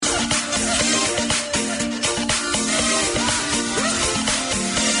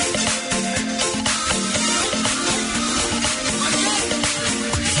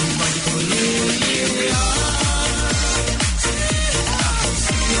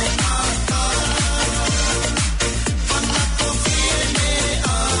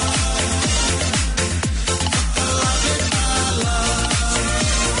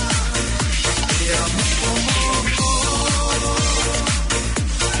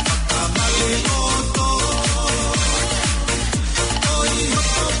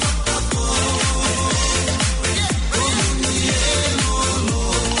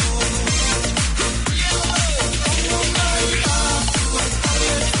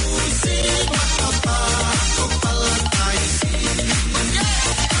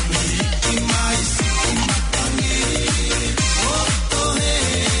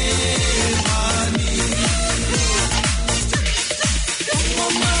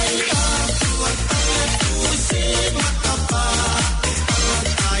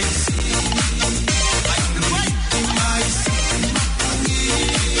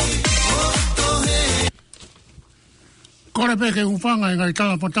Kore peke ufanga ngai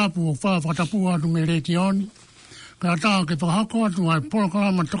tala patapu o wha patapu atu me reti oni. Ka tā ke whahako atu ai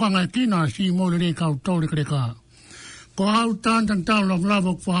porokarama tokanga kina si mo le kau Toulekeleka. Ko hau tāntang tau la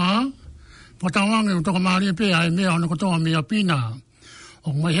vlavo wha patawange o toka maari pe ai mea ono kotoa mea pina.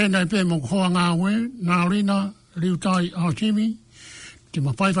 O mai hena pe mo hoa ngā we, ngā rina, riutai au simi, te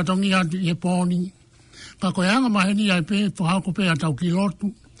mawhai whatongi atu i e pōni. Ka koe anga maheni ai pe whahako pe atau ki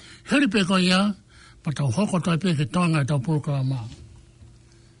lotu. Heri pe koe ia, patau hoko tai pe ke Tongan tau porokarama.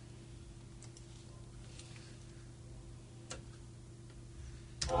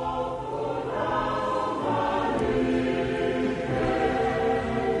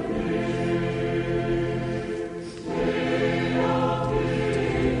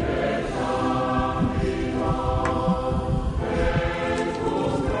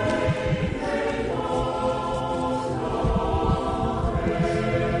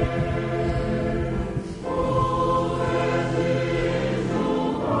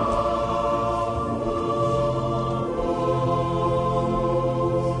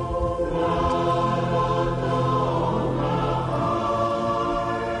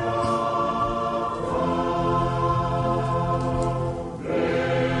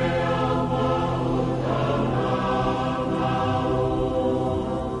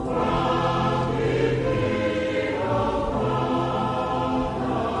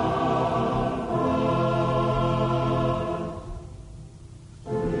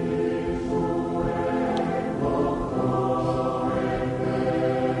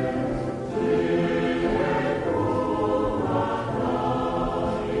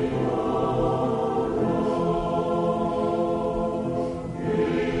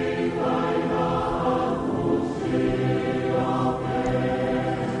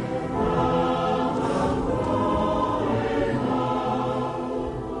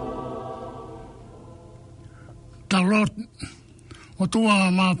 Tarot, o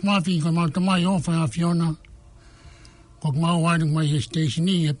tua mafi ka tamai ofa a Fiona, ko mau ai mai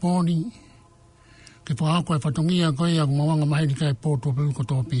stationi e poni, ke whahako e whatongia koe a mawanga maheri kai poto pelu ko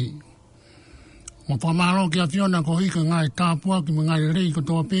tōpi. Mo whamaro ki a Fiona ko hika ngai tāpua ki ngai Lelei ko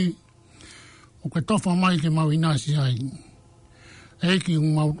tōpi, o ke tofa mai ke mau inasi ai. Eki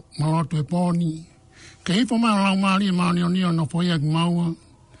mau atu e poni, ke hipo mai lau maari e maani o nio no poia ki maua,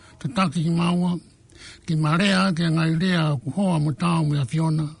 te taki ki maua, ki marea ke ngai rea ku hoa mo tāu me a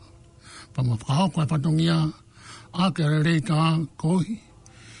Fiona. Pa ma whahoko e whatongia, a ke Lelei tā kohi.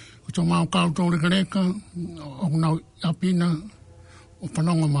 Ko tō mau kau Toulekeleka, o kunau apina, o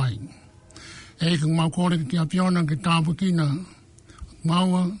whanonga mai. E ki mau kore ki a Fiona ke tāpu kina,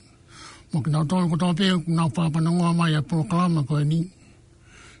 maua, mo ki nau tōru ko tōpe, ku nau whapanonga mai a porokarama koe ni,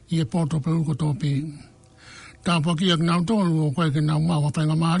 i e poto peru ko tōpe. Tāpua ki a ki nau tōru o koe ke nau mau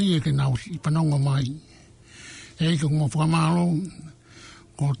whapenga maari e ke nau i panonga mai. E ki mo whamaro,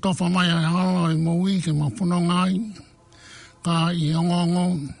 ko tofa mai a halo e moui ke mo whanonga ai, ka i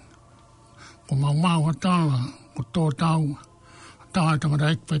ongongo, ko mau hatala, ko tō tau, taha tangata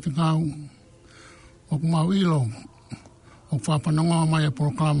ek paipikau, o ku mau ilo, o whapanonga mai a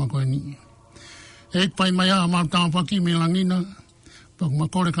porokarama koe ni. Ek pai mai a mau tāwhaki me langina, pa ku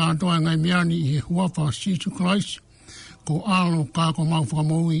makore kātoa ngai miani i he huafa Jesus Christ, ko alo kā ko mau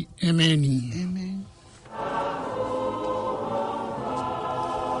whakamoui, Ameni. Amen.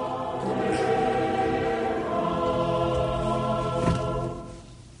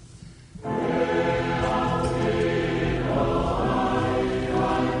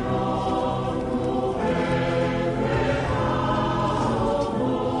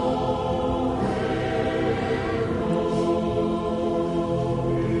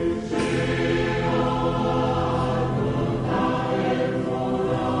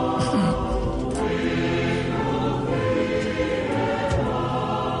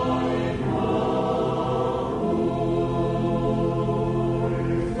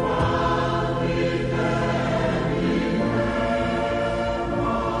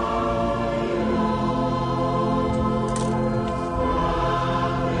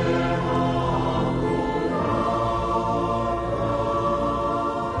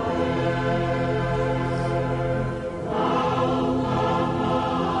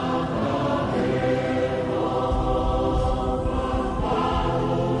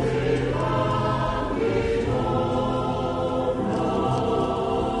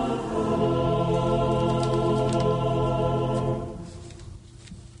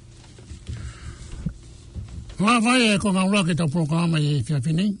 Vai e ko ngā ura ke tau programa e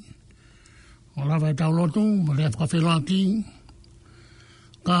whiawhine. O lawa e tau lotu, mo rea whakawhelaki,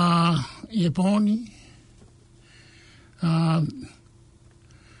 ka i e pōni,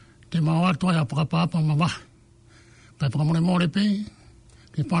 te mau atu ai a pakapapa ma wah, Kai whakamore pe,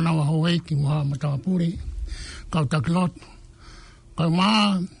 ke whanawa hoi ki mua matawapure, kau takilot, kau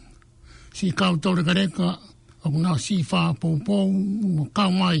maa, si kau Toulekeleka, o kuna si wha pōpō, mo kau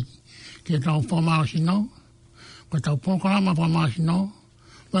mai, ke tau whamāsino, ko tau pōkarama whamāsino,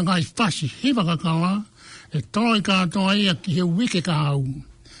 wa ngai whasi, hiwa kakawa, e toi katoa ia ki he wike ka hau.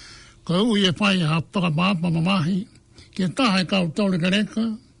 Ko ui e whai ha whakapapa mamahi, ke taha e kau Toulekeleka,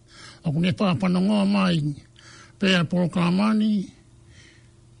 o kune whapanongoa mai, pēa pōkaramani,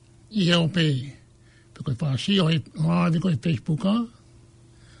 i heo pē. Pe koe whaasi o he live koe Facebooka,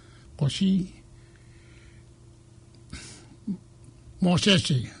 ko si, mō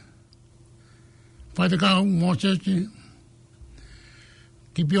sese. Whai te kau, mō sese,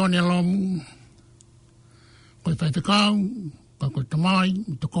 ki pione lomu, koe whai te kau, koe tamai,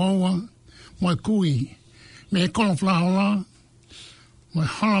 te koua, moi kui, me e koloflahola, moi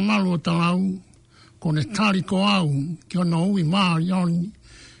halamalu o talau, kone tari ko au, ki ono ui maa ioni,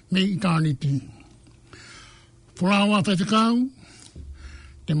 me i tāniti. Pulawa whai te kau,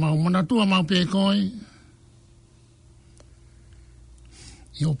 te mau manatua mau pē koe,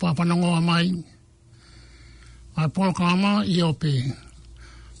 i o pāpanongoa mai, ai polokalama i o pē.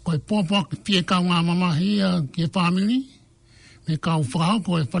 Koe pōpok pie kau ngā mamahia ki e whāmili, me kau whakau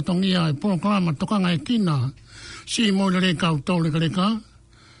koe whatongia e polokalama tokanga e kina, si moilere kau Toulekeleka,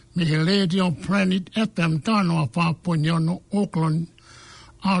 me he Radio Planet FM tānoa whāpoiniono Auckland,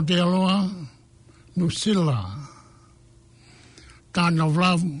 Aotearoa, Nusila, tāna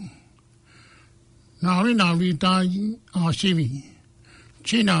vlau, nā rina ritai a sivi,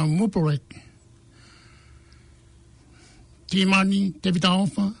 China Muporek, Timani, te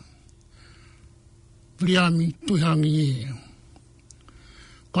Vitaofa, Vriami, Tuhangi e.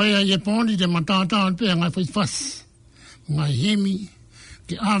 Koia i e pōni te matata al pēa ngai whaifas, ngai himi,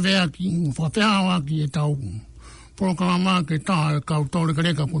 ke awea ki, whawhawha ki e tau. Pōkalama ke taha e kau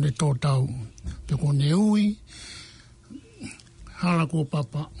Toulekeleka kone tō tau. Pe kone ui, hala ko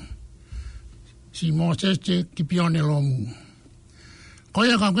papa, si mō seste ki pione lomu.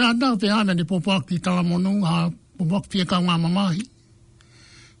 Koia ka koe ata pe ana ni pōpaki talamonu ha pōpaki pia kau ngā mamahi.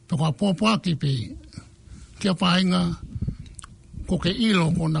 Pe koa pōpaki pe kia whainga ko ke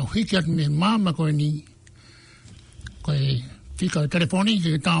ilo ko nau hikiat me māma koe ni. Koe whika telefoni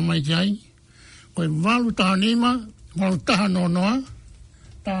ke tāmai ki ai. Koe walu taha nima, walu taha nonoa,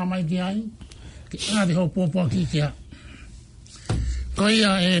 tāmai ki ai. Ke āri ho pōpaki kia. Koe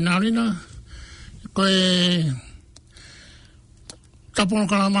ia e nārina, koe tapono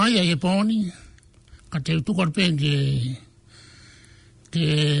kalamai e pōni, ka te utukar pēn ke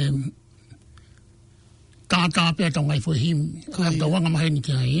tātā pēr tau ngai fo him, ka tau wanga maheni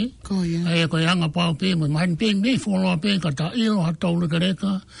ki ai, e koe anga pāu pēr, mo maheni pēr mei wholoa pēr, ka tā ilo ha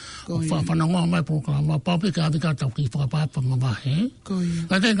Toulekeleka, whanangoa mai pō kalama, pāu pēr ka awika tau ki whakapāpa mamahe.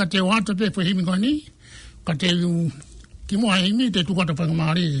 Ka te wata pēr fo himi koe ni, ka te ki mua himi, te tukata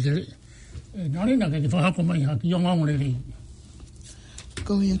whangamari, nārina ke whahako mai ha ki yonga rei.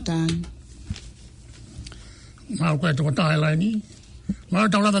 Koia tān. Mau koe toko tae lai ni. Mau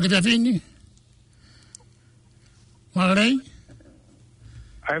tau lava ki te whini. Mau rei.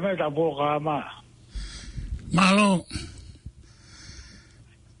 Ai mai ta boka ma. Malo.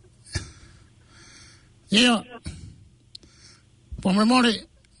 Ia. Pomemore.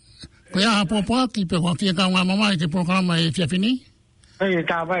 Koe aha pōpaki pe kua fia kau ngā mamai te programa e fia whini. Ei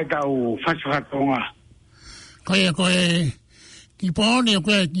ta mai tau whaswhatonga. Koe ki pōne o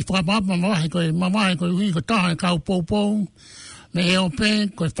koe ki whakapapa mamahe koe hui ko taha e kau pōpou, me he ope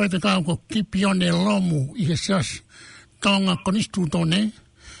koe whaite kau ko kipione lomu i he sias taonga konistu tone,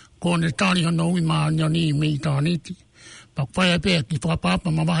 ko ne tāri hana ui maa nyoni me i tāniti. Pa whaia pē ki whakapapa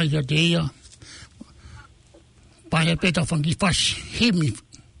mamahe kia te ia, pa he pē ta whangi whasi hemi,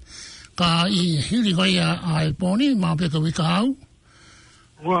 ka i hiri koe a e pōne, maa pē ka wika au.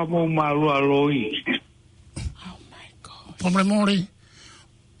 Rua mō maa rua loi. Pomemore,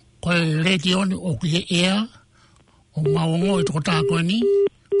 koe reti one o ki he ea, o maongo i toko tā koe ni,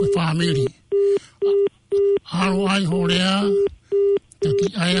 koe whamiri. Aro ai ho rea, te ki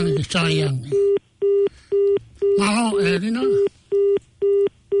aiangi ke saiangi. Malo, e rina.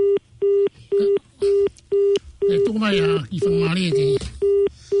 E tuku mai a ki whamari e te.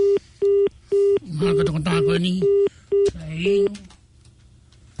 Maka toko tā koe ni, e ino.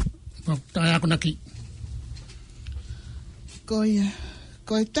 Tai ako na ki.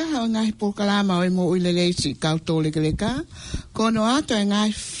 Koe taha o ngahi pōkalama o e mo Lelei si kau Toulekeleka. Kono ato e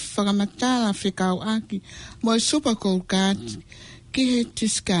ngahi whakamatala whikau aki mo e super cold card ki he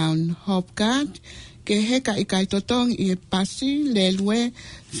discount hop card ke heka i kai totong i e pasi Lelei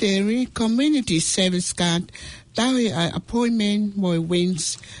Ferry Community Service Card taui ai appointment mo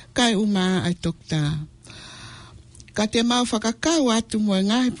wins kai uma ai dokta. Ka te mau whakakau atu mo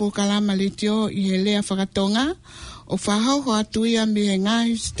ngahi po kalama le tio i he lea whakatonga o whahauho atu ia mi he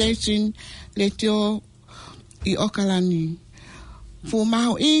ngahi station le tio i Okalani. Fu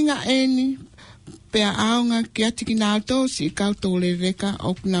maho inga eni pea aonga ki atiki nao tō si kau Toulekeleka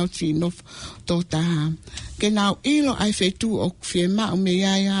o kunau si nof tō taha. Ke nao ilo ai whetu o kwhie mao me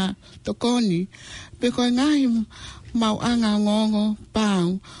iaia tokoni. Pe koe ngahi mau anga ngongo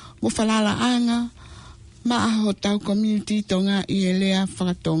pāu mo whalala anga ma aho tau community tonga i he lea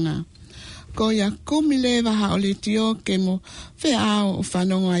whakatonga. Ko ia kumile waha o le tio ke mo whea ao o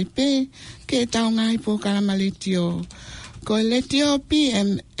whanongo ai pe ke tau ngai po kalama le tio. Ko le tio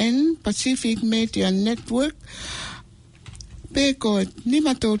PMN Pacific Media Network pe ko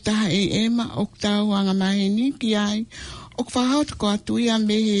nima tō taha e ema o tau anga maheni ki ai o whahauta ko atu ia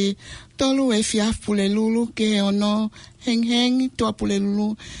me he tolu e fiaf pule lulu ke he ono heng toa pule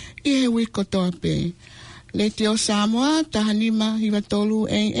lulu i he wiko toa pe. Le tio Samoa taha nima hiwa tolu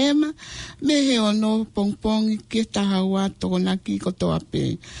e ema me he ono pongpong ke taha ua tokonaki ko toa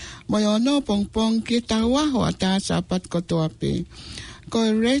pe. Mo ono pongpong ke taha ua hoa taha sapat ko toa pe. Ko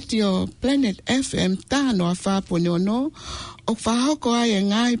Radio Planet FM taha noa whapone ono o whahoko ai e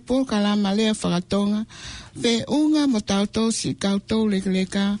ngai po kalama lea whakatonga ve unga mo tautou si kau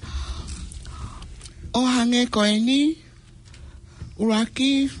Toulekeleka o hange koe ni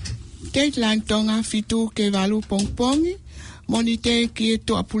uraki Deadline tonga fitu ke walu pongpongi, monite ki e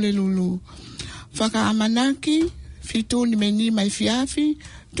toa pule lulu. Whaka amanaki, fitu ni meni mai fiafi,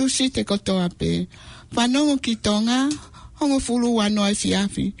 tusi te kotoa pe. Whanongo ki tonga, hongo fulu wano ai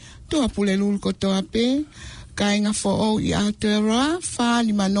fiafi, toa pule lulu kotoa pe. Ka inga fo o i Aotearoa, wha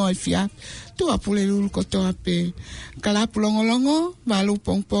ni mano ai fiafi, toa pule lulu kotoa pe. Kalapu longolongo, walu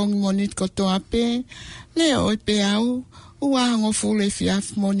pongpongi monit kotoa pe. Leo e pe au, ua hango fule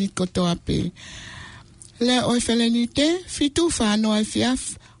fiaf monit kotoa pe. Le oi felenite, fitu whano ai fiaf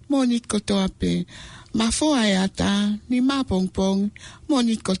monit kotoa pe. Ma fo ai ata, ni ma pongpong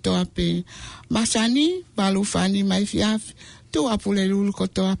monit kotoa pe. Masani, balu fani mai fiaf, tu apule lulu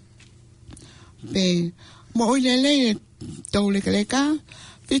kotoa pe. Mo oi Lelei Toulekeleka,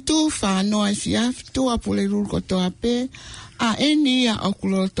 fitu whano ai fiaf, tu apule lulu kotoa pe. A eni a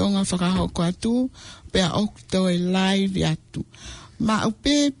okulotonga whakahoko atu, pea okto e live atu. Ma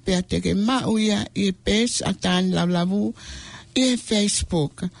upe pea teke mauia i e pes atan laulavu i e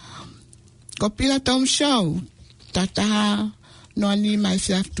Facebook. Ko pila tom show, tataha noa ni mai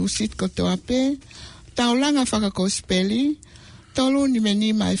fiaf tu sit kotoa pe, taulanga whakakospeli, tolu ni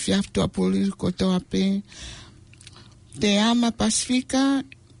meni mai fiaf tu apuli kotoa pe, te ama Pasifika,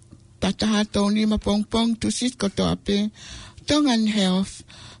 tataha toni ma pongpong tu sit kotoa pe, Tongan Health,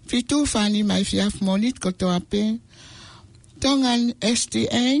 fitu fani mai fiaf monit kotoa pe. Tongan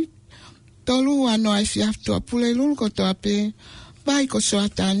SDA, tolu ano ai fiaf tua pule lulu kotoa pe. Vai ko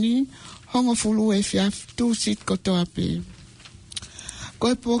soatani, hongo fulu e fiaf tu sit kotoa pe.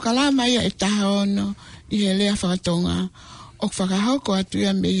 Koe po kalama ia e taha ono i he lea whakatonga. O whakahauko atu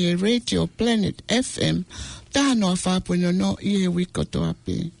ia me he Radio Planet FM, taha noa whapuno no i he wikotoa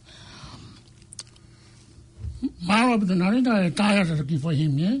pe. Maro api tanari ta e tāia ta ki whai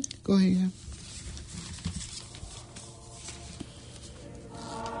himi e. Ko hea.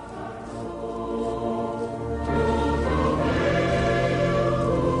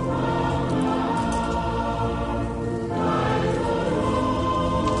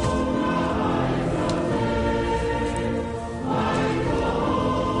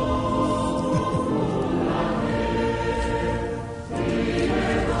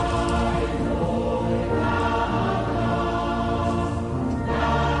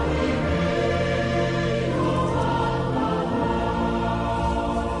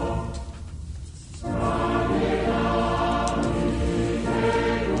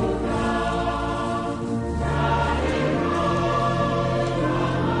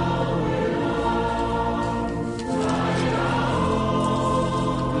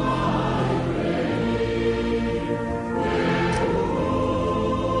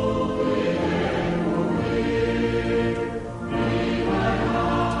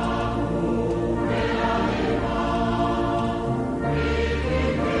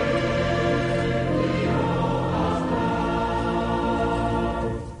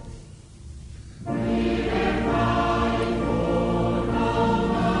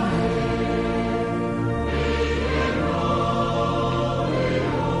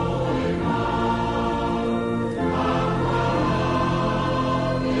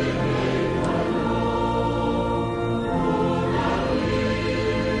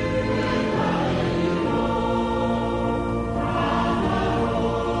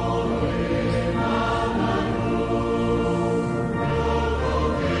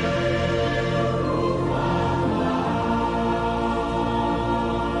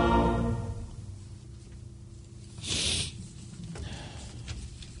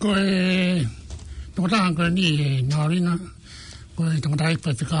 Ko e tangata ko ni narina ko e tangata e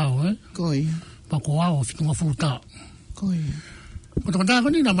paifikao Ko ia. Pa ko ao fitunga futa. Ko ia. Ko tangata ko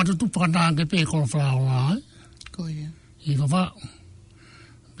ni na matutu pakanda ke pe ko flawa Ko ia. I va.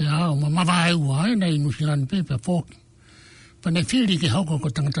 Pe ao ma vai ua nei nusilan pe pe fok. Pa ne fili ke hoko ko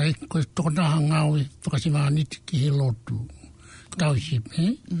tangata ko tangata ngau e whakasiwani ki he lotu. Tauship,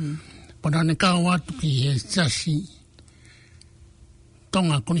 Pa ne kawa tu ki he sasi.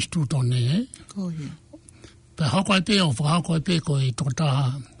 Tonga konstitutone, Ko ia. Pe hako ai pe o whakahako ai pe ko e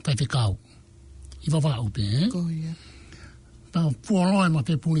tokataha paiwhikau. I wawa upe, Ko ia. Pa puoloe ma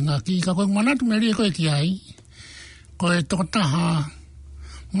pe puli ngā ki. Ka koe manatu me ria koe ki ai. Ko e tokataha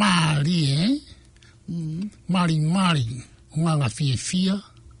maari, Maari. Ngā ngā fia.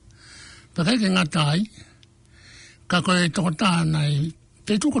 Pa kai ke ngā tai. Ka koe tokataha nei.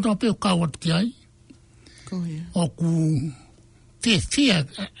 Te tukotoa pe o kauat ki ai. Ko ia. O ku fia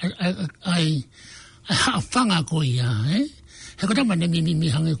ai hawhanga ko ia, He ko tama ne mi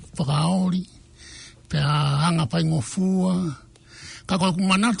hange whakaori, pe a hanga pai ngofua, ka koe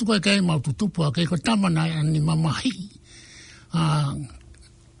manatu koe kei mau tutupua, kei ko tama na ani mamahi,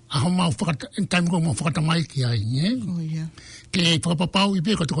 ho mau taimi ko mau whakatamai ki ai, Ko ia. Ke whakapapau i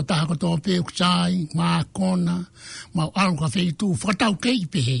pe ko toko taha kotoa pe uksai, mākona, mau aru ka wheitu, whakatau kei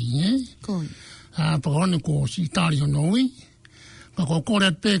pe hei, Ko ia. Pakone ko si tari honoi, ka ko kore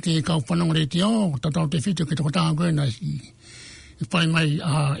at pe ke kau whanong reti o, tatau te whitu ke toko taha koe na si whai mai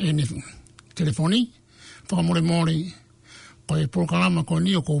ene telefoni, whakamore more, ko e prokalama ko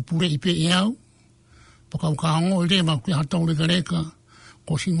ni o ko pure i pe e au, pakau kaongo i rewa kui hatau Toulekeleka,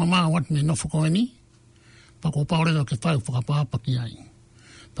 ko si mama wat me nofo koe ni, pako paureka ke whai whakapapa ki ai.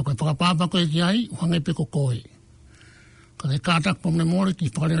 Pako e whakapapa koe ki ai, hange pe ko koe. Ka ke kātak pamne more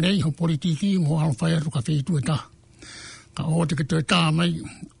ki whakarerei ho politiki mo alwhai atu ka wheitu e taha. Ka o te ke tā mai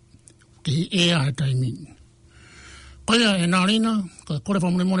ki hi ea he taimi. Koia e nārina, ka kore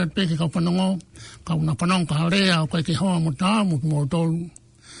whamune mone pe ki kau whanongo, ka una whanong ka harea o koe ke hoa mo tā mo ki mo tolu.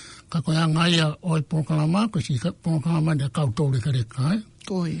 Ka koe a ngaia o e prokalama, koe si prokalama de kau Toulekeleka,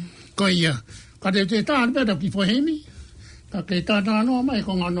 Ko ia. Koia, ka te tā ni pēta ki whahemi, ka ke tā noa mai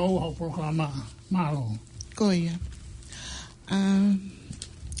ko ngā nou hau prokalama mālo. Ko ia.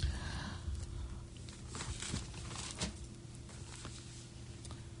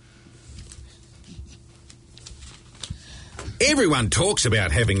 Everyone talks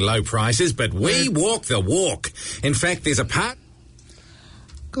about having low prices, but we walk the walk. In fact, there's a part...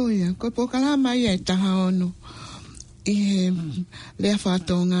 Ko ia. Ko pokalama ia e taha ono. I he lea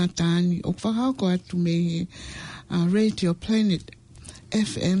whātou ngā tāni. O whakau ko atu me he Radio Planet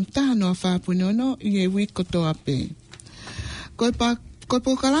FM. Taha noa whāpune ono i he wikoto ape. Ko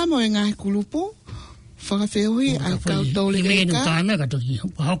pokalama e ngāi kulupu. Whakawhehui ai kau Toulekeleka. I mene tāme ka toki,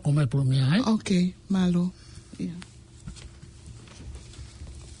 hauko mai puro mea, Okay, malo. Yeah.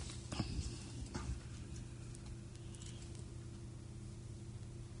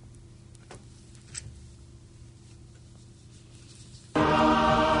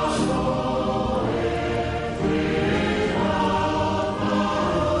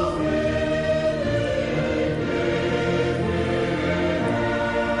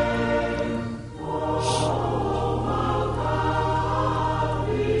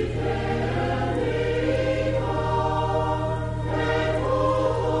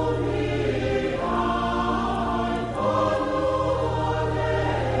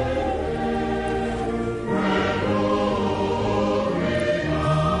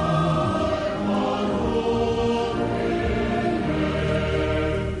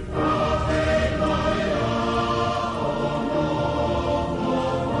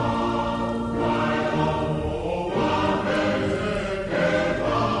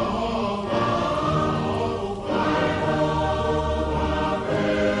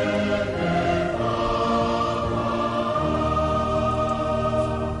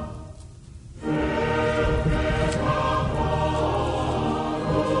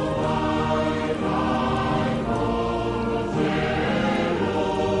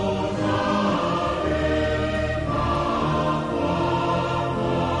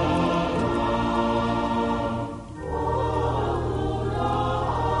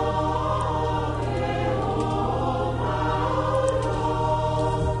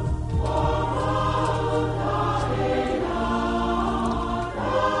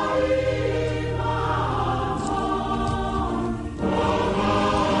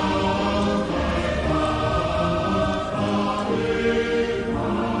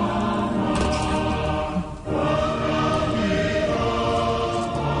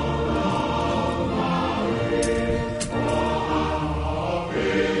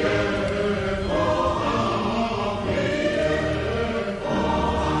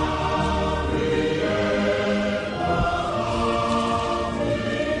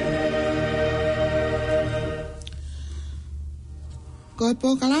 Koe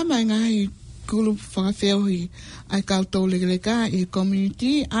po kalama ngai kulu whakawheohi ai kau Toulekeleka I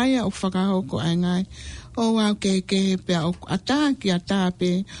community aia o whakahoko ai ngai o wau ke pia o ata ki ata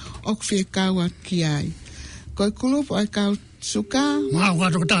pe o whiekau ki ai. Koe kulu po ai kau suka. Maa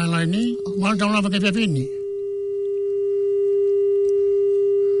watu kata lai ni, maa tau lava ke pia pini.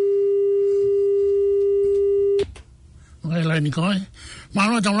 Maa lai ni koe,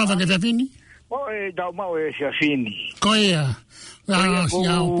 maa tau lava ke pia pini. Oi, tau mau e sia fini. Koe ia.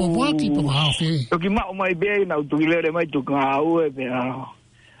 Sia o popoaki po hawhi. Toki mau mai be na utukilere mai tuka au e pe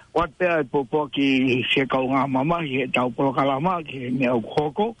Watea popoaki sia kau ngā mama he tau polokalama ki me au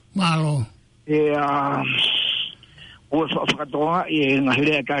koko. Malo. Ua whakatoa e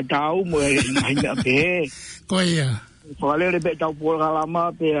ngahirea kai tau mo e ngahina pe. Koe ia. Whakalere pe tau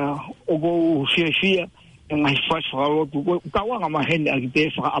polokalama pe ogo sia e ngahi whakalotu. Kawa ngā mahene aki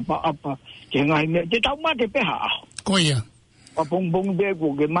pe whakaapa ke ngahina. Te tau mate pe haa. Koe ia. Pong be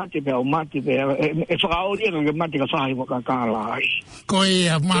ko ke mate pe o mate pe e whakaori ke mate ka whahi wakakala ai. Koe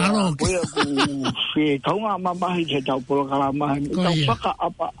ia, malo. Koe ia ku whi kaunga mamahi ke tau polokalama. Tau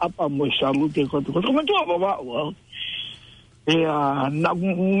whakaapa mo salute kotu. Kotu mantua wawau. Na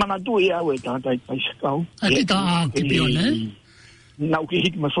manatu ia we tātai paisakau. Aki tā a kipione. Nau ki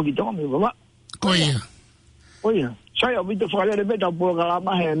hiki masoki tonga me wawa. Koe ia. Koe ia. Sai au vita whakalere me tau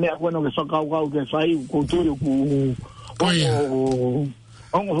polokalama he mea koeno ke whakau ke whai kouturio ku...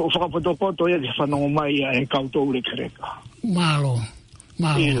 Ongo whakapotopoto ia ke whanongo mai e kau Toulekeleka. Malo.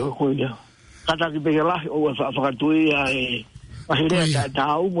 Malo. Koe ia. Kata ki peke lahi o whakatui e mahirea ka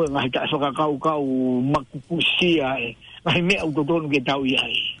tau mo ngahi ka whakakau makupusia e ngahi mea utotonu ke tau ia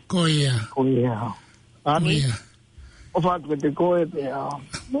e. Koe ia. Koe ia. Ani? O whatu ke te koe pe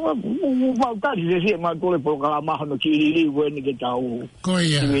mautari se sie maa tole polokalama hono ki iriri wene ke tau. Koe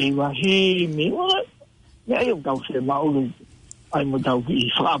ia. Iwe himi. Mea iau tau se maulu ai mo tau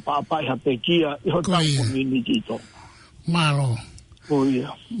ki whakaapa ha pekia I ho tau community to. Malo. Koe ia.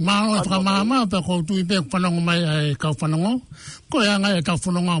 Malo e whakamama pe koutui pe whanongo mai e kau whanongo. Koe anga e tau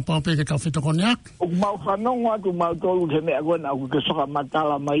whanongo au pao pe ke tau whitokoneak. O mau whanongo atu mau tolu te mea koe na ke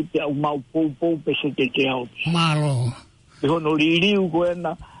whakamatala mai pe au mau pou pe se te te au. Malo. E hono ririu koe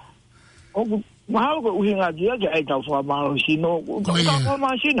na. O mahalo ko uhi ngā tia ke ai tau whakamalo sino. Koe ia. Kau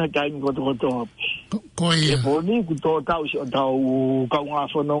whakamalo sino taimi koto. Koe ia. E poni ku tō tau si o tau kau ngā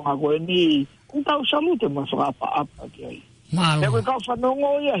whanonga koe ni. Ku tau salute ma whakaapa ki ai. Malo. E koe kau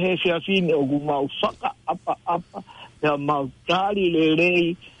whanongo ia he whia whine o ku mau whakaapa. Pea mau tāri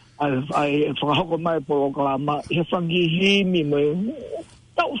Lelei ai whakahoko mai polokalama. He whangi himi mai.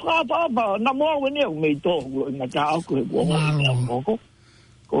 Tau whakaapa. Na mua wene au mei tō. Ina tā au ku he kuongo. Malo.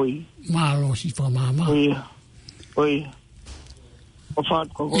 Koe. Malo si whamama. Koe. O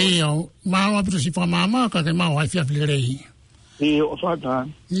whaat koko. Iyo, malo apitu si whamama ka te mau ai whia Lelei. Iyo, o whaata.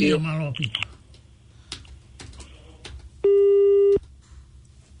 Iyo, malo apitu.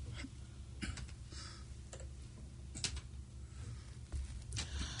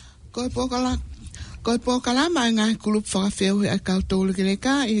 Koe pōkalama ai ngāhi kulup whakawheohi ai kau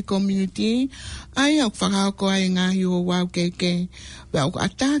Toulekeleka I community ai au whakahoko ai ngāhi o wau keke wea o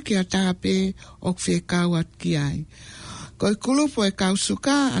ata ki ata pe o whiekau at ki ai. Koe kulup o e kau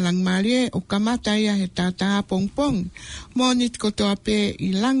suka alang malie o kamata ia he tātaha pongpong monit kotoa pe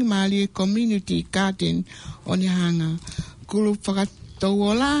I lang malie community garden o ni hanga. Kulup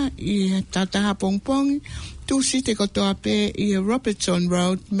whakatauola I he tātaha pongpong tusi te kotoa pe I Robertson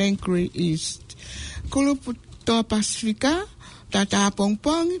Road, Mancri East. Kulupu toa Pasifika, tata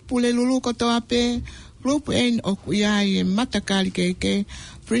pongpong, pule lulu kotoa pe, lupu en o kuiai e matakali keke,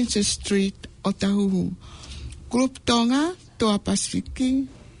 Princess Street, Otahuhu. Kulupu tonga, toa Pasifika,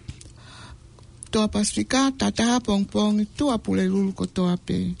 tata pongpong, toa pule lulu kotoa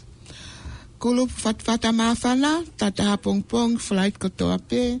pe. Kulupu fatfata mafana, tata pongpong, flight kotoa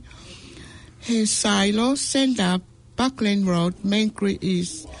pe, he Silo, Center, Parkland Road, Mancri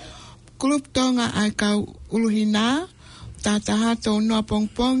East. Kulup tonga ai kau uluhina, tataha tau noa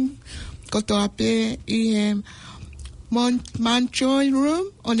pongpong, kotoa pe I he Manchoy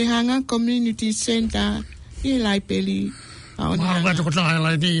Room, o ne hanga Community Center, I Laipeli. Malo kata kota ai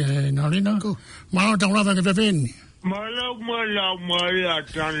lai di, Nalina. Malo tau lava ke pepeni. Malo maya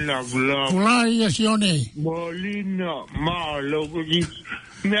tana vla. Kulai ya sione. Molina, malo ki.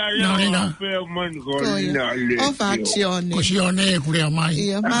 Nalina. O fa sione. O sione kulea mai.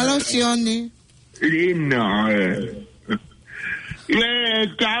 Ia, malo sione. Lina, Le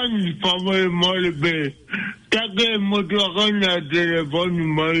tan pa mai mole be. Take mo to kana telefone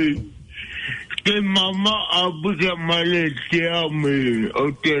mai. Ke mama abu te Malaysia me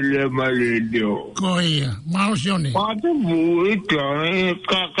o te le Malaysia. Ko ia, mau sione. Pata bui ka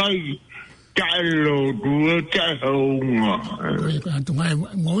kakai talo tu ta honga. Ko ia, tungai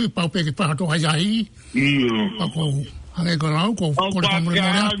ngoi pau pe ke pa to ai. Iyo. Ako hange ko lau ko O pakan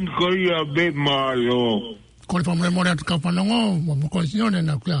ko ia be malo. Ko le pamole mo ka panongo, mo ko sione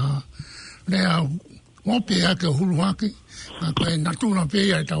na ka. Lea mo pe ke hulu haki. Ko na tu na pe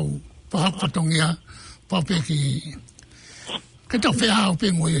ia tau pahapatongia pape ki ke tau whea o pe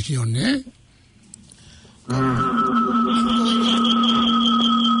ngoi si o ne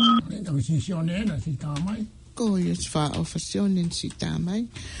tau si o ne na si tāmai Ko ia te wha o whasionen si tāmai.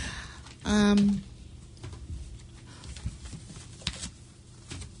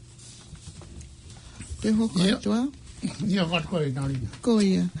 Te hoko atua? ia wat koe nari Ko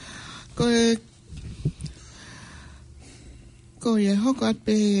ia. Ko ia hoko at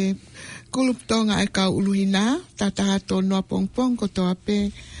pe kulup tonga e kau uluhina, tataha tō noa pongpong ko tō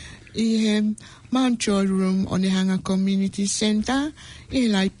ape i he Mount Joy Room Onehanga Community Center i he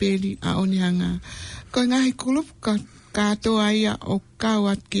laiperi a Onehanga. Ko ngahi kulup ka katoa ia o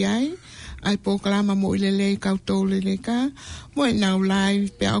kau at ki ai pōkalama mo i Lelei kau Toulekeleka, mo e nau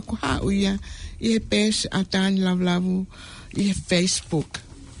live pe au kuhau ia i he pes a tāni lavlavu i he Facebook.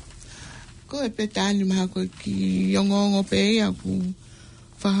 Ko e pe tāni maha koe ki yongongo pe ia ku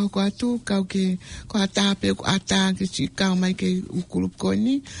whahau ko atu, kau ke ko atape ko atake si kau mai ke ukulup ko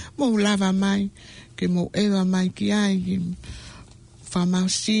ni, mo lava mai, ke mo ewa mai ki ai, ki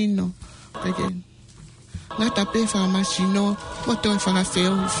whamasino, ke ngata pe whamasino, mo toi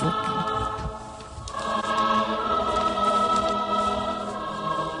whangawheo i whoki.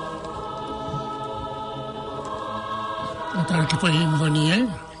 Tara ki whai mwani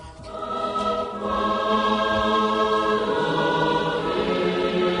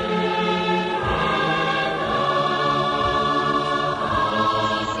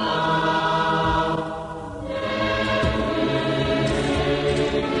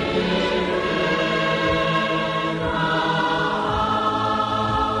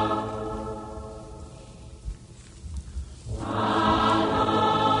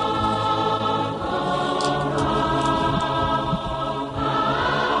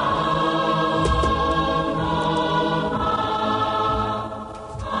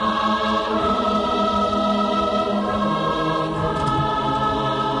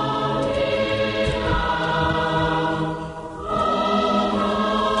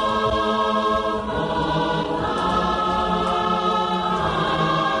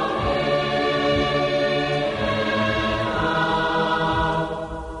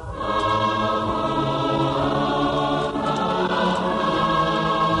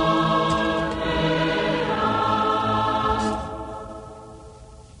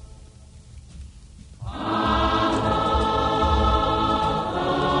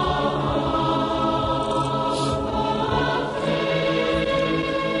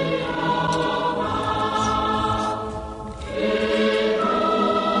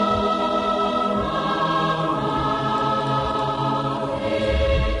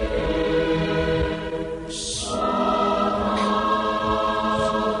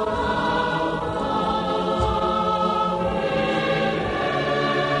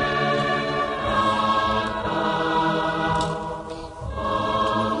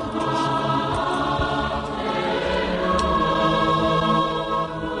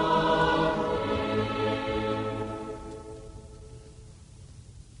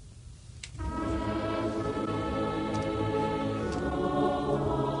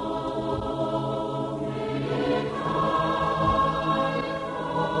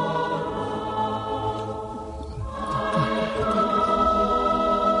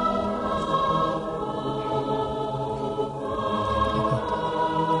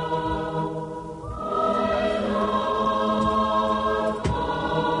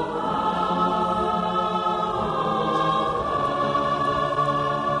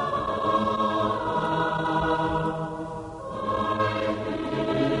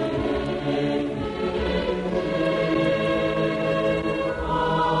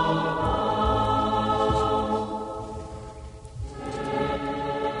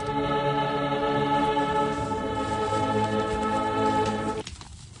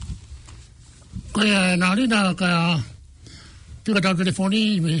Kaya nari na kaya tika tau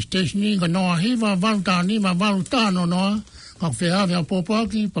telefoni me stationi ka noa hiva valuta ni ma valuta no noa ka whea vea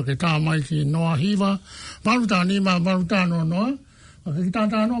popaki pa ke tā mai ki noa hiva valuta ni ma valuta no noa ka ke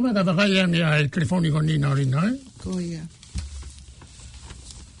tā noa me ka wakai ane ai telefoni ko ni nari nai. Ko ia.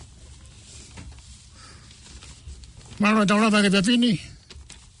 Maro tau lava ke pepini?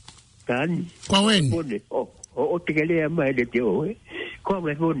 tan. Ko wen. O te kele mai de te o. Ko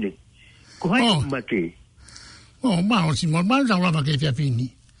mai fone. Ko hai mate. Oh, ma si mo ma la ke fia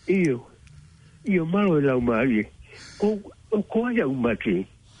fini. Io malo la mari. Ko ai mate.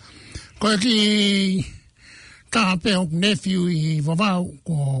 Ko ki ta pe o nephew I vava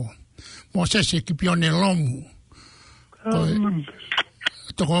ko mo se ki pione lomu.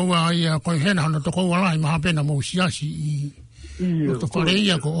 Toko wa ia ko hena no toko wa lai ma pena mo siasi I to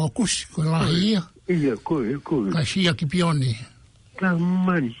korea ko o kus ko la ia. Ia ko. Ka sia ki pione.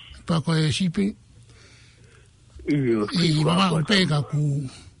 Man. Pa ko e sipi. Ia. I vava o pe ka ku.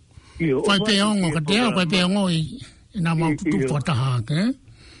 Fai pe ongo ka te ko pe ongo I na ma tu fata ha ke.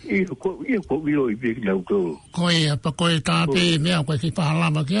 Ia ko vilo I big now go. Ko e pa ko e ta pe me ko ki pa la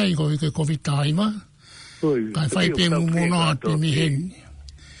ma ke ai ko ke covid taima. Ka fai pe mu no ate mi hen.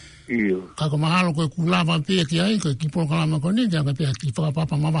 Ka ko mahalo ko kulava pe ki ai ko ki po kala ma ko ni ja ka pe ki pa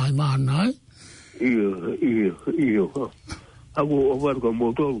papa ma vai ma na. Iyo. Abu over ko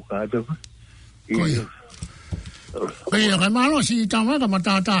moto ka ta. Iyo. Kaya ka malo si tama ka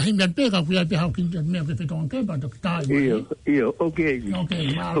matata himbe pe ka ku ya pe ha ki me pe ton ke ba to ta. Iyo. Okay.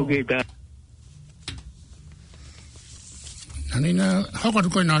 Ta. Anina hoko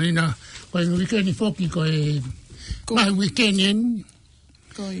ko na nina ko weekend foki ko e mai weekend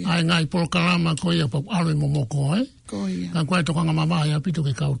ai ngai por kalama ko ia pa alo momoko ka ko to ka mama ia pito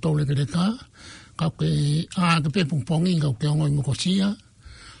ke ka Toulekeleka ka ke ke pe pongpongi ka ke ngoi mo kosia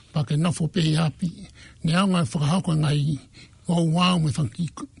pa ke no fo pe api ne anga fa ha ko ngai o wa mo fa ki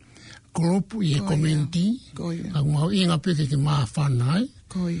group I community ka mo inga pe ke ma fa nai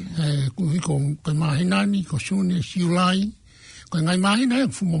ku ko ma hinani ko sune siulai ko ngai ma hina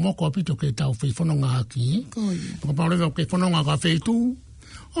fu momoko pito ke tau fe fono nga ki ko pa le ke fono nga ka fe tu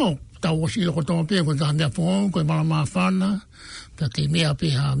Oh, tau si ko to pe ko ta mea fo ko ma fana ka ke mea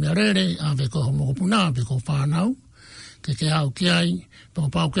pe ha mea rere a ve ko mo puna ve ko fa nau ke au ki ai pa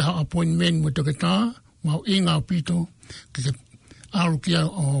ke ha appointment mo to ke ta mau inga pito ke au ki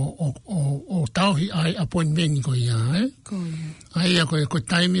o tau hi ai appointment ko ia ai ko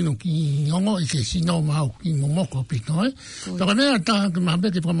time no ki ngo I ke si no mau ki mo ko pito pa ka mea ta ke ma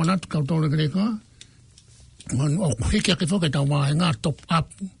be ke pa mana to ka Toulekeleka o hiki ake whoke tau mai ngā top up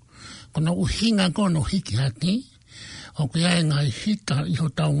kono uhinga kono hiki haki o ke ai ngai hita I ho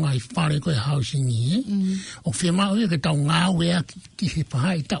tau ngai whare koe housing o whia mau ke tau ngā wea ki he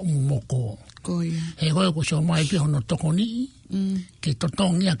paha I tau moko he koe ko so mai pe hono toko ni ke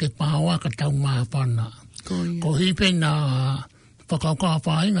totongi a ke pahawa ka tau ngā whana ko hipe na whakauka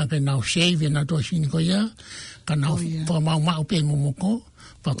whainga ke nau save na to sini ko ia ka nau whamau pe momoko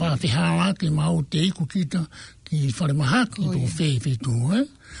papa te hala ke mau te iku kita ki whare maha ki tō whē tu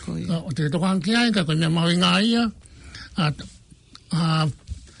o te tokan ki ai ka mea mau ngā ia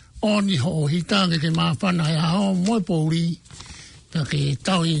oni ho o hita ke maa whana e hao moi pōri ka ke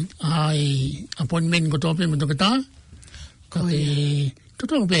tau ai appointment ko tōpe mo toke tā ka ke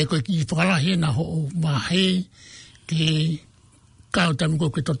tōtong pē koe ki whakalahi na ho o mahe ke kao tami ko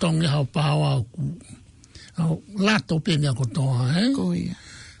ke tōtong e hao pāwa lato pe mea ko toa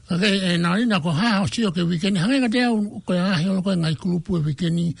Okay, nā ina ko haha o sio ke wikeni. Hangai ka te au koe ahi o koe ngai kulupu e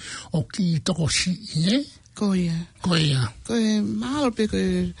wikeni o ki toko si, Koia. Koe mahalo pe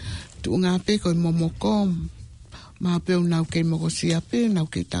koe tuunga pe koe momoko. Maha pe o nau kei moko si ape, nau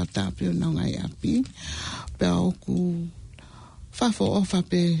kei tata pe o nau ngai api. Pe au ku whafo ofa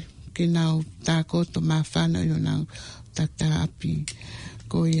pe ke nau tākoto maa whana o nau tata api.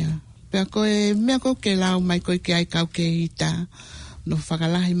 Koia. Pe koe mea ko ke lau mai koe ke ai kau ke hita. No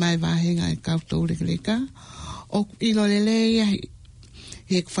whakalahi mai wāhenga kau Toulekeleka. O ilo Lelei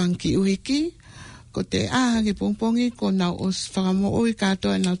he whanki uhiki. Ko te aha ke pongpongi ko nau os whakamo oi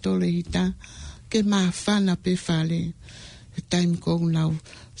katoa nau Toulehita. Ke maa whana pe whale. He taimi ko nau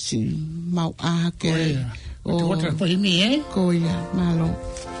si mau aha ke. Koia. Ko himi Koia, malo.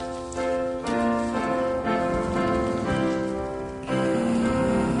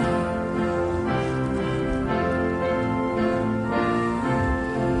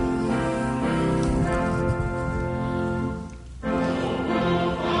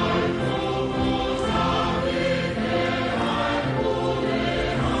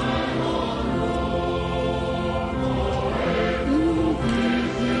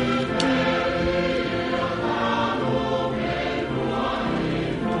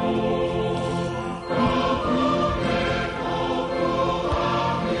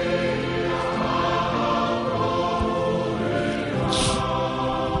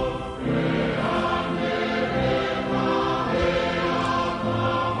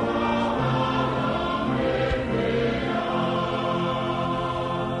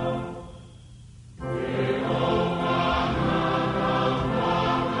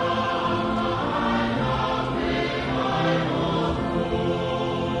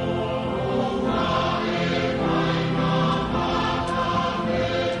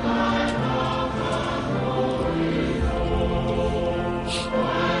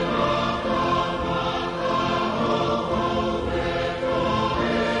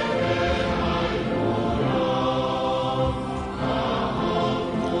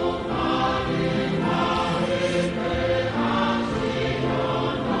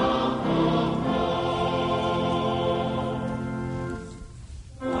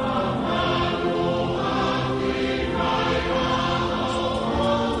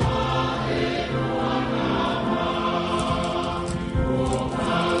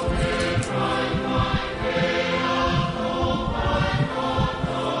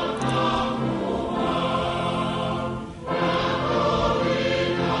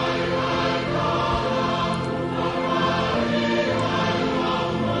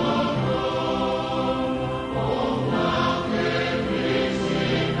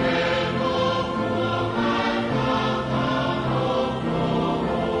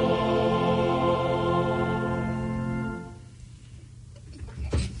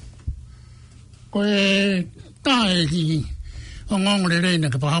 ko e tae ki o ngongore reina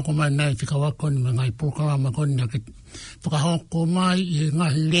ke pahako mai nei whika wako ni me ngai programa ko ni ke whakahoko mai i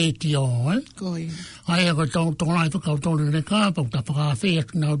ngahi reti o, Koi. Ai ko tōngai Toulekeleka, pau ta whakawhea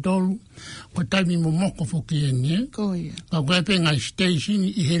ki nau tolu, ko taimi mo moko whoki e ni, Koi. Ka koe pe ngai station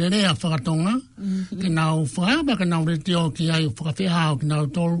i hererea whakatonga, ke nau whakaba ke nau reti o ki ai whakawhea hao ki nau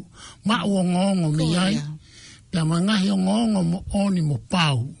tolu, ma ua ngongo mi ai, pia mo ngahi o ngongo mo oni mo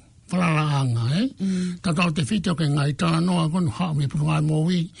pau, whalalaanga, Ka tau te whito ke ngai tāna noa konu hao me purungai mo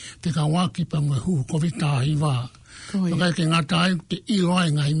wi, te ka waki pa mo hu ko vita i wā. Kai ke ngata ai te iloa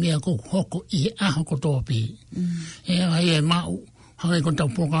ngai mea ko hoko i aho ko tōpi. Ai e mau, hangai ko tau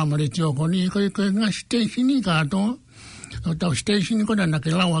programa re tio ko ni, koe ngai stationi kātoa. O tau stationi ko na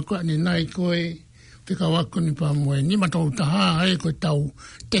ke lawa koe ni nai koe, whika wako ni pa moe, ni matou taha ai koe tau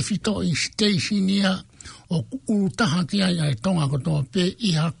te whito i stationia o urutaha ki ai tonga ko tōpe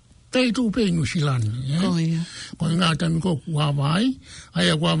i ha tei tū pe Nusilani. Koe ngā tami ko kuawai, ai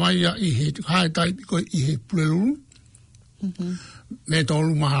a kuawai i he hae tai koe i he puleluru, me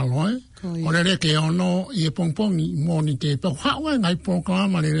tolu mahalo, O re ke ono i e pongpongi moni te pau hawa ngai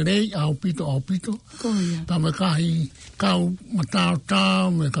programa le rei au pito. Pa me kahi kau matao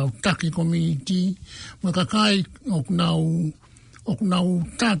tau, me kau taki community, me ka kai o nau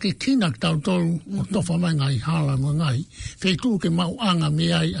take kina tau tolu o tofa mai ngai hala mo ngai. Feitu ke mau anga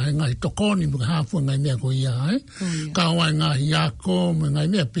me ai ngai tokoni mo hafu ngai mea ko ia, Ka wai ngai yako me ngai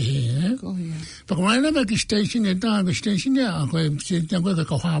mea pehe, Pa ko mai lebe ki station e ta, ke station e a koe se te koe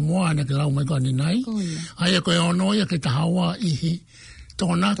ka ha moa na ke lau mai kani nai. Ai koe ono ia ke ta hawa ihi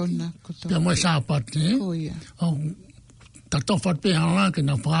tona, pia moe sāpate, ta tofat pe hala ke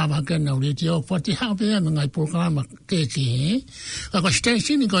na whaama ke na ureti o whati hao pe me ngai programa ke Ka ko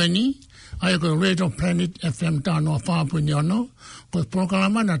station i koe ni, ai koe Radio Planet FM tānoa whāpuni ono, koe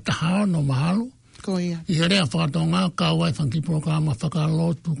programa na taha no mahalo, I herea whakatonga, ka wai whanki programa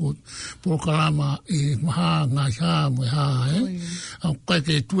whakalotu ko programa I maha ngai ha mui ha, Koe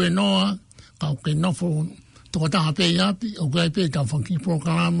ke tue noa, ka ke nofo toko taha pe api, o koe pe ta whanki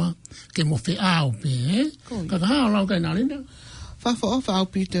programa ke mo whi au pe, Ka haa lau kai nārina. Whawha o whao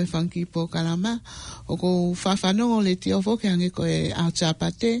pito whanki programa, o ko whawhanongo le ti ofo ke hangi koe au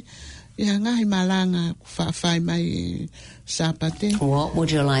tāpate, I hangahi malanga whawhai mai sāpate. What would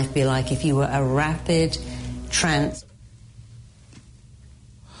your life be like if you were a rapid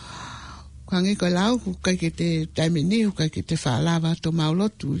Hangi koe lau, kai ke te taimini, kai ke te whaalawa to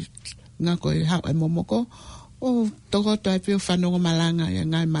maulotu, ngā koe hao e momoko, o toko toi pio whanongo malanga, ia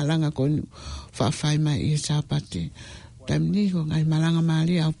ngai malanga koe whawhai mai I sāpate. Taimini ko ngai malanga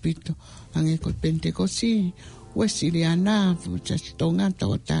maali au pito, hangi koe Pentecosti, Wesiliana, just Tongan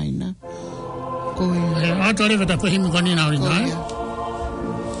tau taina. Koe. Ato rewa ta koe himu kani nā ringa,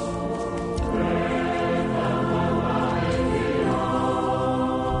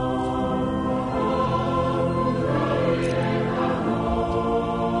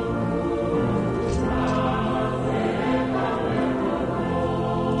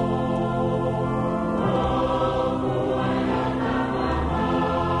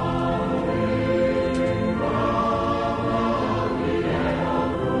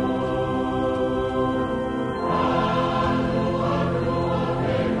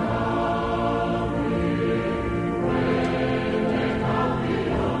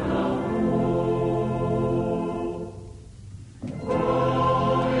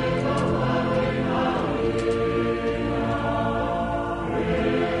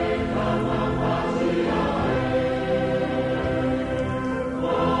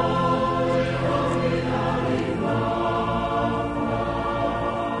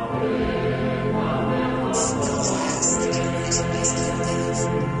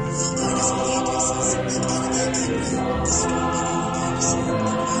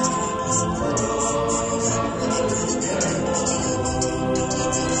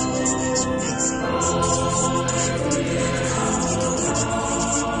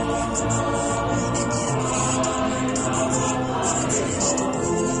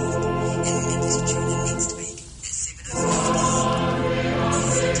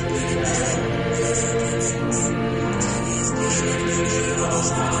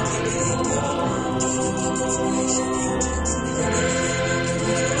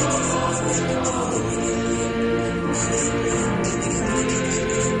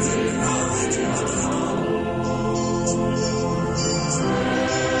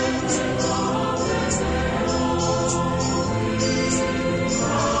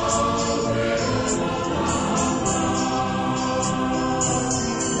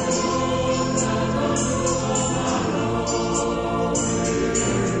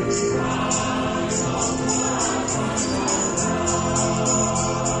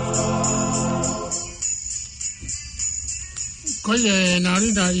 Ko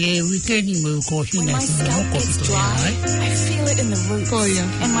narina weekendi mo ko When my scalp gets dry, I feel it in the roots,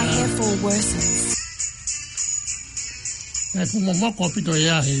 and my hair fall worsens. Na fumo mo ko pito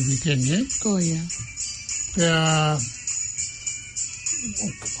ya weekendi. Ko ia. Pea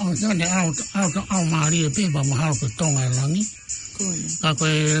au mari pe ba mo hao ko tonga langi. Ko ia. Ka ko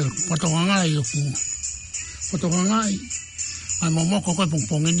potonga yo ku. Potonga ai mo ko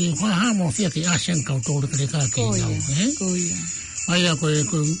pong ni ko ha mo fia ki asen ka Toulekeleka ki no Ko ia. ai ko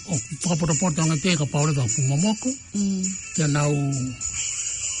potong pe ka paure ba fu mo ko ya nau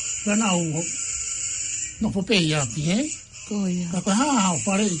no po pe ya pi Ko ia. ka ha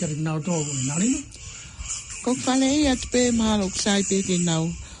pare i ka nau to na ni Ko fale ia te mahalo ksai pe ke nau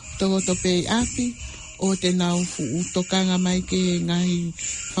to pe api o te nau fu tokanga mai ke ngai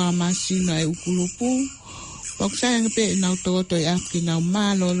farmasi na e ukulupu. Pok sayang pe nau to e api nau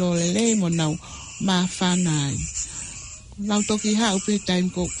malo lo lelei mo nau ma fanai. Nau toki ha upe time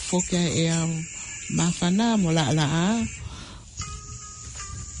ko fokia e au ma fana mo la a.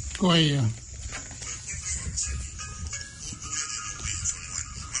 ko ia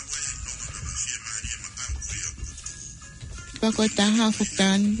Pako taha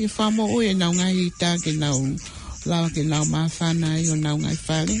fukan ki famo o e nau ngai ta ke nau lawa ke nau ma fanai o nau ngai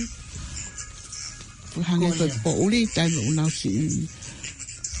fale. Hange ko po uli time o nau si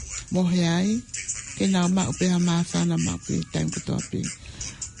mohe ai. Ke nau ma upe ha ma fana ma upe time ko to api.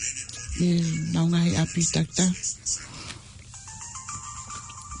 E nau ngai api takta.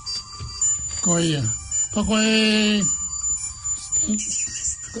 ko ia ko ko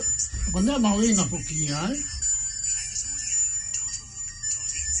na ma winga po ki ai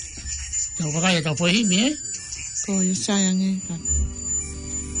Tau wakaya tau pohimi, Ko ia sayang e ka.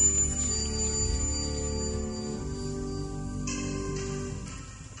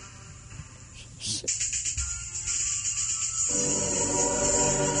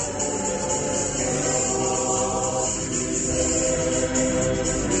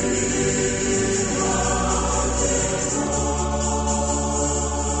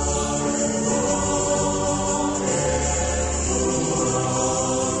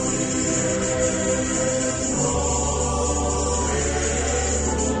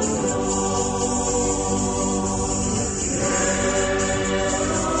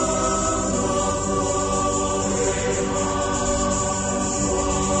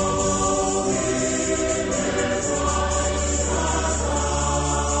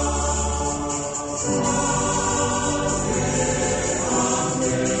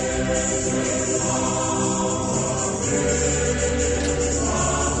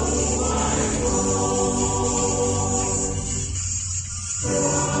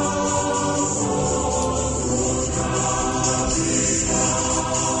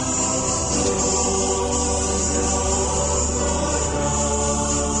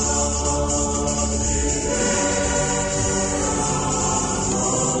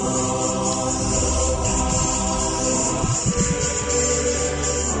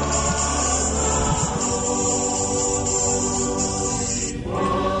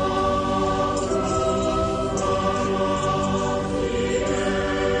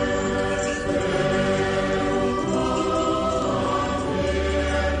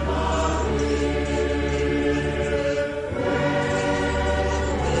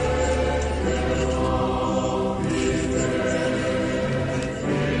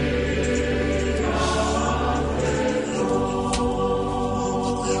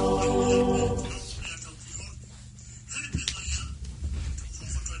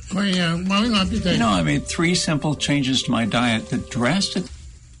 You know, I made 3 simple changes to my diet that drastically.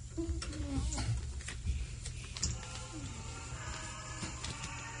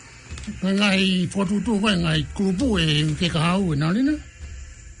 Ngai fotutu ko ngai kupu e ke kahau na ni na.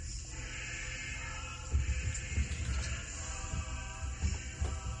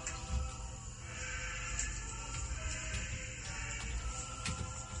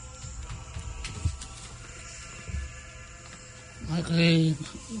 Ai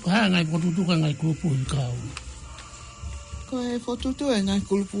ka ngai fotutu ko ngai kupu e kahau. Ko e fotutu e ngai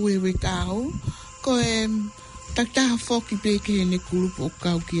kupu e we kahau. Ko e takta foki pe ke ne kupu o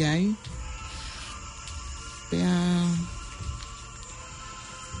kau ki ai. Pea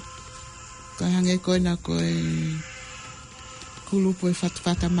ko hange ko na ko e kulupu e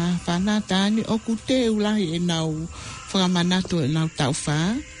fatfata ma fana tani o kute ulahi e nau whakamanato e nau tau wha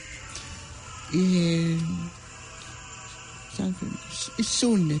i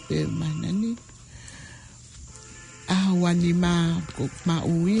sune pe manani ahawani ma ko ma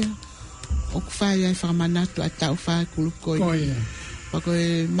uia o kufai ai whakamanato a tau wha kulupu ko i pako e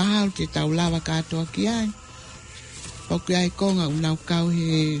mahau te tau lawa katoa ki ai Pau ai konga unau kau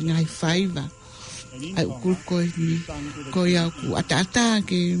he ngai whaiva. Ai ukul koe ni. Koe au ku ata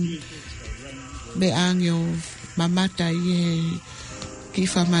ke me angio mamata i he ki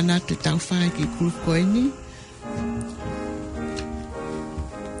whamanatu tau whai ki kul koe ni.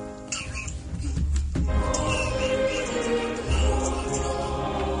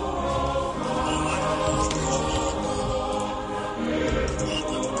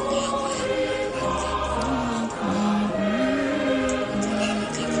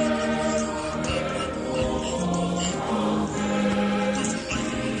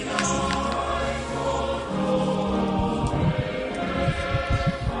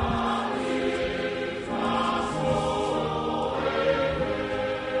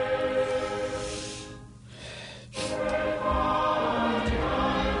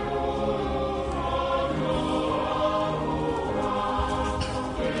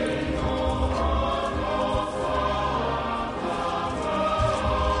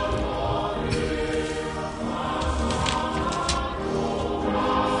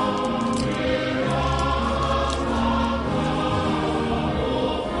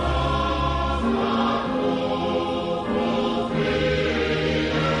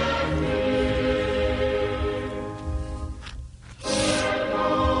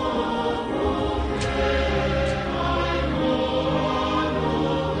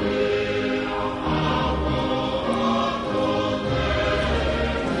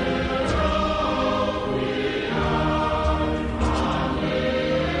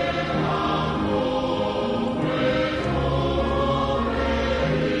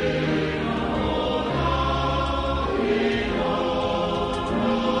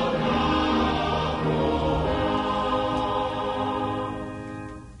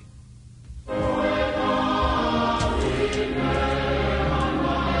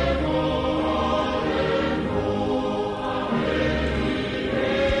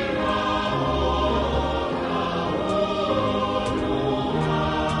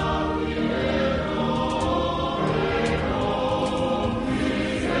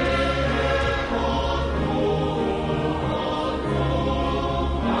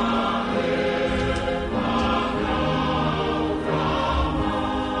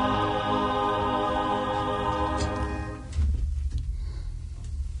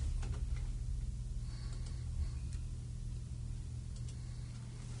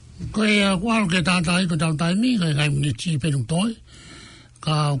 Koe wāro ke tātai ko tau taimi, koe kai muni ti penung toi,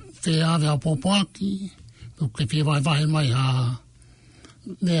 ka whea whea pōpāki, ke whea vai mai ha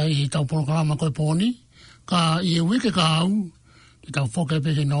mea I tau porokarama koe pōni, ka I e wike ka au, ki tau whoke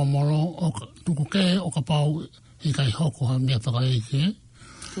peke no moro, o tuku ke o ka pau I kai hoko ha mea whakaeke.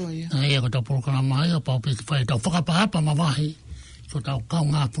 Na ea ko tau porokarama ai, o pau peke whae tau whakapahapa ma wahi, ko tau kau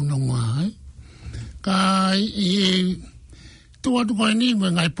ngā punonga ai. Ka I tua tu koe ni, mwe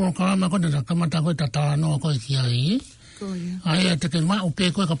ngai porokarama koe na kamata koe ta tānoa koe ki ai. Ai te ke mai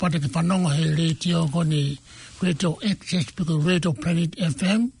upe koe ka pate ke whanonga he radio koe ni Radio Access piko Radio Planet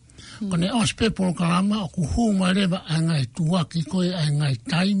FM. Koe ne ospe porokarama o ku huu mai rewa ai ngai tuaki koe ai ngai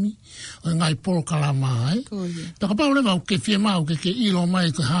taimi o ngai porokarama ai. Taka pao rewa uke fie mau ke ilo mai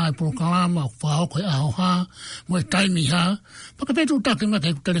koe hae porokarama o whao koe aho ha, mwe taimi ha. Paka petu take mai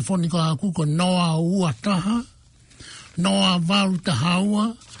ke telefoni koe a kuko noa ua taha. Noa waru ta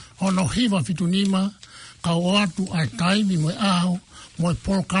haua, ono hiwa fitunima, ka o atu ai taimi moe aho, moe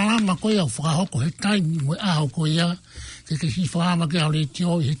porokarama koe au whakahoko he taimi moe aho koe ia, ke si whahama ke au le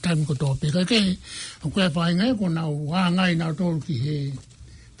tio he taimi ko tō peka ke, o koe whae ngai ko nau wāngai nau tōru ki he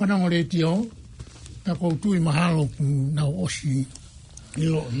whanongo le tio, ta kou tui mahalo ku nau osi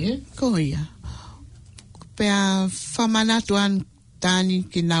ilo he. Ko ia. Pea whamanatu an tāni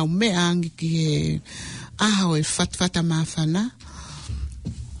ki nau meangi ki he aho e whatwhata mawhana.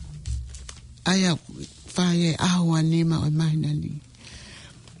 Aia whae aho anima o mahina ni.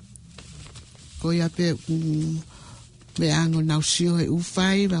 Ko ia pe me ango nau sio e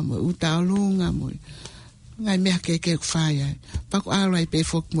uwhai, wa mo utaolunga mo. Ngai mea keke o whae ai. Pako arai pe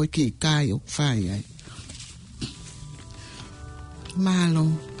fok mo ki kai o whae ai. Malo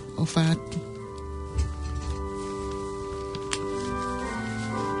o whatu.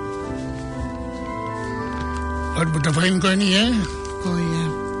 Ot buta whain koe ni, Ko ia.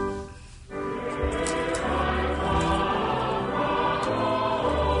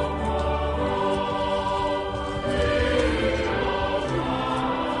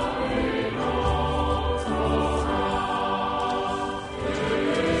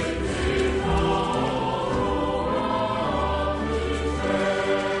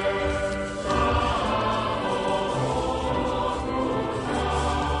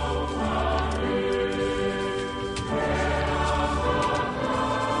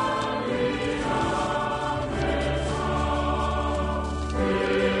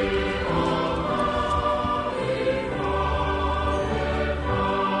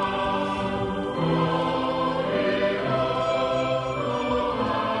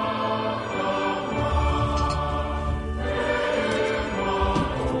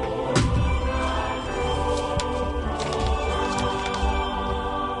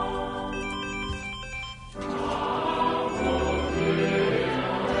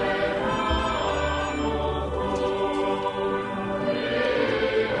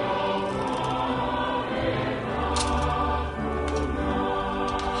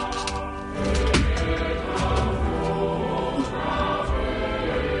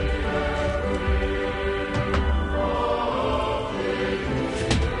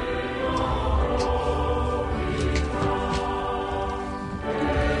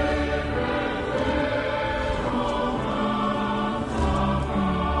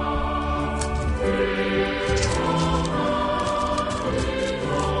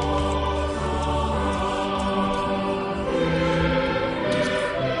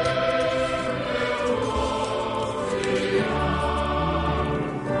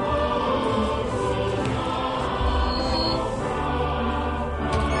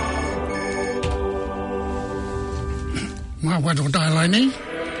 kwa to ta lai ni.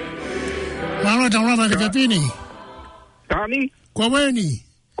 Malo ta ra ba ke pini. Tani? Kwa weni.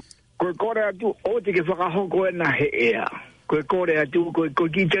 Ko kore atu o te ke whakahoko e na he ea. Ko kore atu ko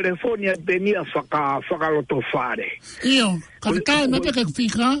ki telefonia tenia whakaloto whare. Io, ka tai me pe ke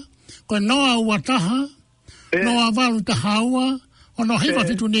fika, ko noa uataha, noa walu tahaua, o no hiwa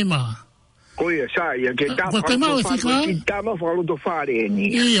fitu nima. Koia, sai, ke ta whakaloto whare ni.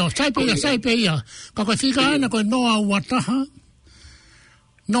 Io, sai pe ia. Ka koe fika ana koe noa uataha,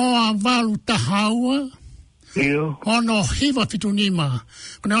 noa walu tahaua, Io. Ono hiwa fitu nima.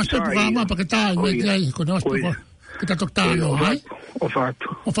 Kone ospe pukama pa ketai me kiai. Kone ospe ko kita toktano, hai? O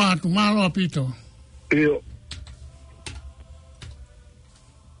fatu. O fatu, malo apito. Io.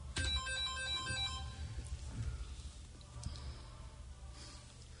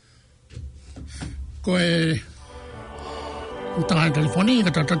 Koe utaha telefoni,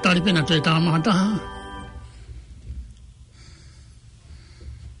 kata tatari pena tue tamataha.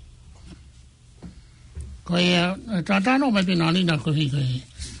 Do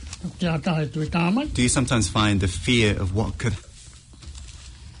you sometimes find the fear of what could...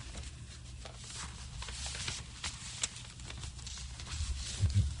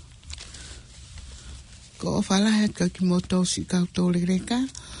 Ko whalahe ka ki moto si kau Toulekeleka.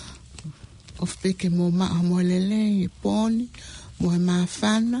 O wheke mo maa mo Lelei, poni, mo he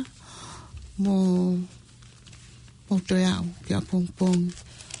mawhana, mo toi au ki a pong.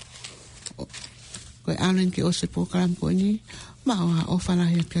 Koe alen ki o se pokaram koe ni, maa o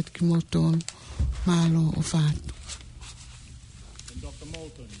whalahe ka ki moto malo o whātu. Dr.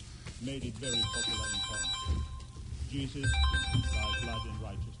 Moulton made it very popular in Tongan. Jesus, thy blood and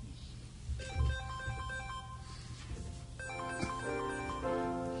righteousness.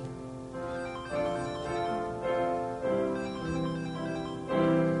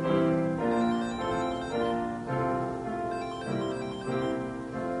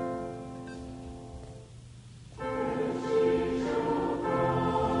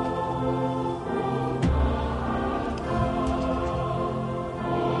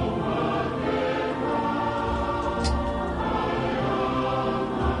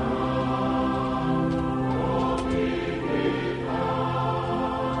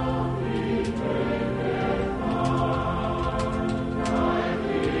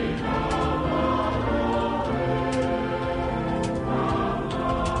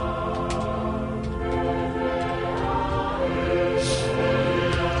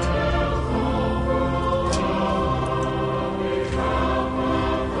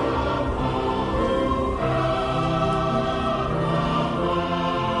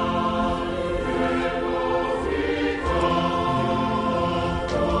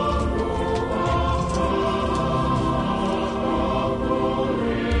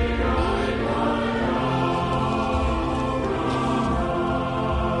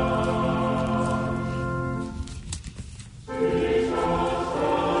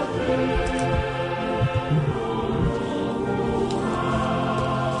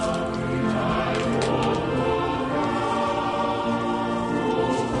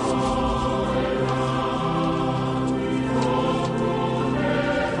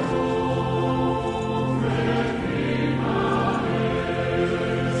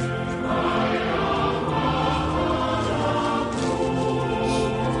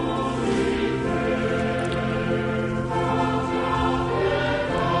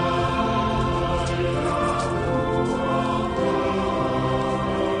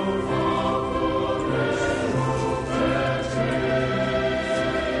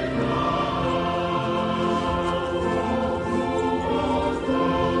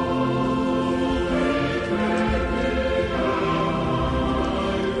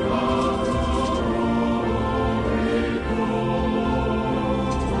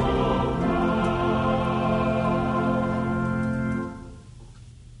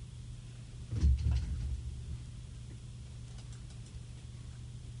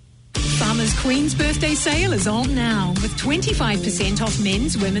 Queen's Birthday Sale is on now with 25% off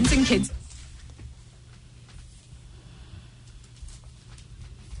men's, women's and kids.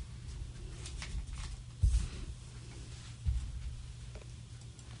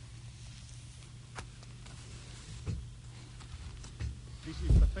 This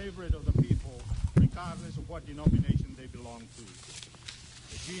is the favorite of the people, regardless of what denomination they belong to.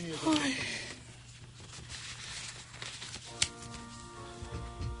 The genius of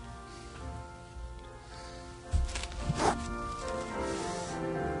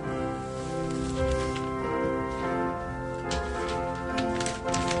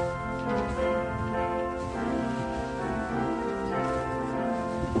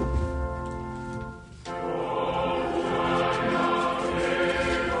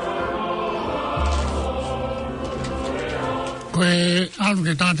Koe alu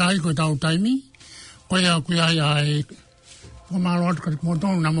te tātai koe tau taimi. Koe au kui ai whamaro atu kati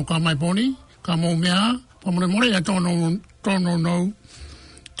kumotonu na mo ka mai poni. Ka mō mea. Pamore more ya tono nou.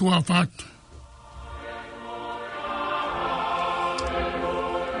 Tua whatu.